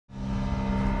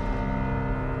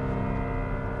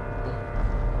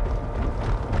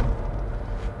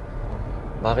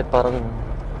Bakit parang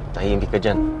tahimik ka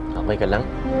dyan? Okay ka lang?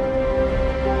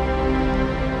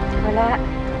 Wala.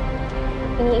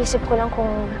 Iniisip ko lang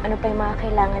kung ano pa yung mga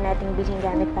kailangan nating bilhin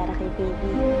gamit para kay baby.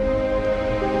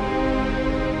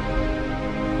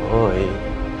 Hoy,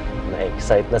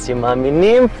 na-excite na si Mami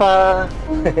Nimfa!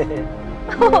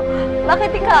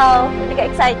 Bakit ikaw? Hindi ka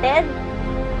excited?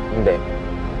 Hindi.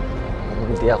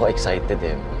 Hindi ako excited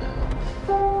eh.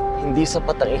 Hindi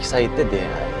sapat ang excited eh.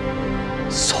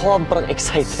 Sobrang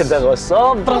excited ako.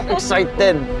 Sobrang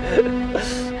excited!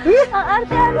 Ang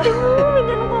arte-arte mo! May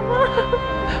ganun ka ba?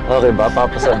 Okay ba?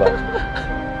 Papasa ba?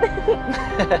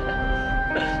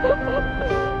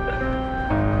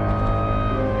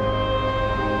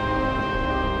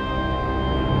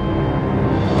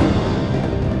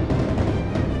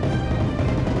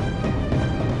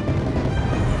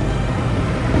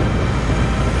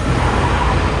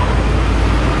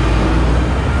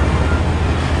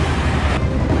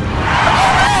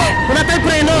 Wala tayong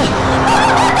preno!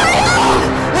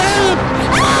 Help!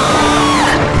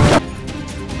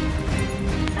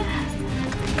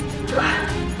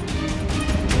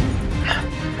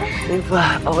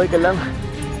 Nimfa, okay ka lang?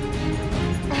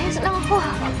 Ayos lang ako.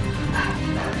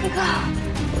 Ikaw.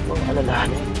 Huwag mong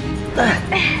alalahanin.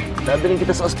 Dadalhin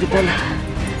kita sa ospital.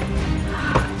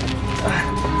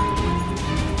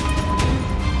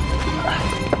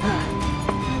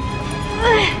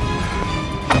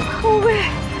 Uwe.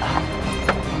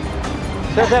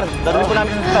 Sir, dadalhin po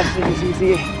namin ng ospital.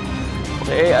 Sige.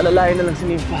 Okay, alalahin na lang si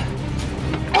Nimfa.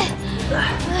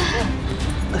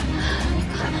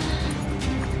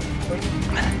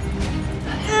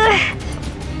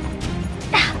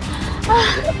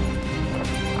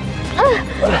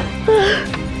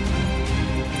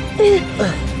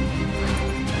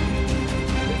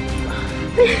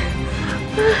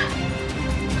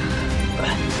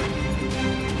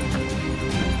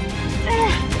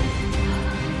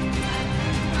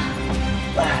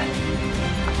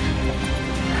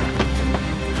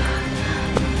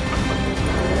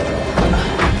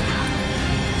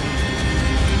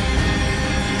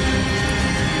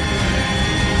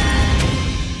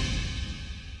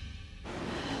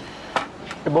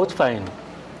 You're both fine.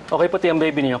 Okay pati ang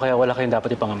baby niyo, kaya wala kayong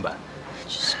dapat ipangamba.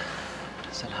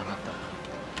 Salamat po.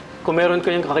 Kung meron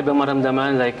kayong kakaibang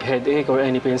maramdaman like headache or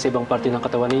any pain sa ibang parte ng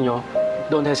katawan ninyo,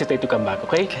 don't hesitate to come back,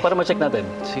 okay? Para ma-check natin.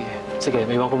 Sige. Sige,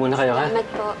 may iwan ko muna kayo, ha? Salamat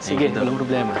po. Sige, walang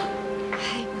problema.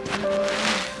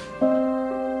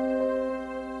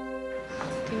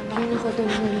 Tinabahan ako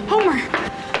doon. Homer!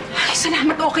 Ay,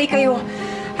 salamat okay kayo.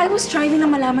 I was driving na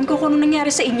malaman ko kung ano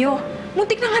nangyari sa inyo.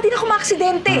 Muntik na nga din ako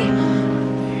maaksidente.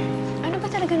 Ano ba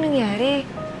talagang nangyari?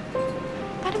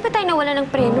 Paano ba tayo nawala ng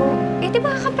preno? Eh, di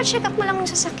ba kakapacheck up mo lang ng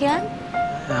sasakyan?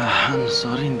 I'm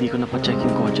sorry, hindi ko napacheck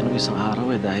yung kotse nung isang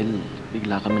araw eh dahil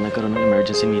bigla kami nagkaroon ng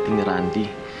emergency meeting ni Randy.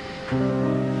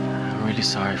 I'm really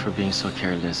sorry for being so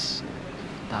careless.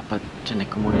 Dapat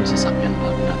chinek ko muna yung sasakyan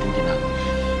bago natin ginagawa.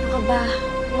 Ano ka ba?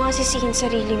 Huwag mo nga sisihin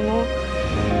sarili mo.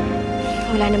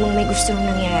 Wala namang may gusto nung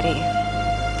nangyari.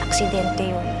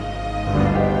 Aksidente yun.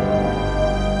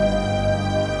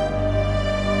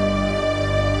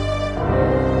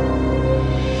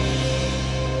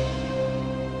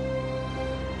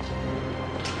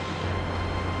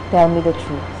 Tell me the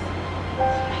truth.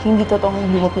 Hindi totoong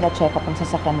hindi mo pina-check up ang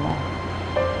sasakyan mo.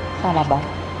 Tama ba?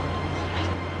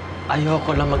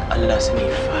 Ayoko lang mag-alala si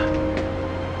Nimfa.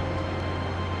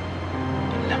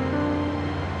 Yun lang.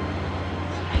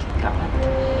 My God.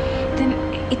 Then,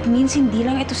 it means hindi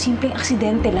lang ito simpleng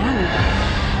aksidente lang.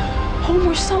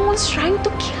 Homer, someone's trying to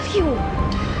kill you.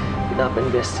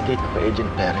 Pinapa-investigate ko kay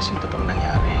Agent Perez yung totoong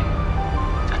nangyari.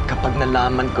 At kapag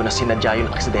nalaman ko na sinadya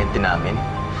yung aksidente namin,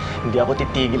 hindi ako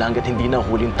titigil hanggat hindi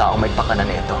nahuli yung taong may pakana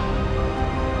nito.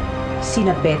 Sina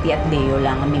Betty at Leo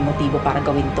lang ang may motibo para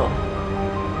gawin to.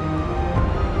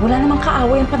 Wala namang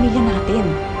kaaway ang pamilya natin.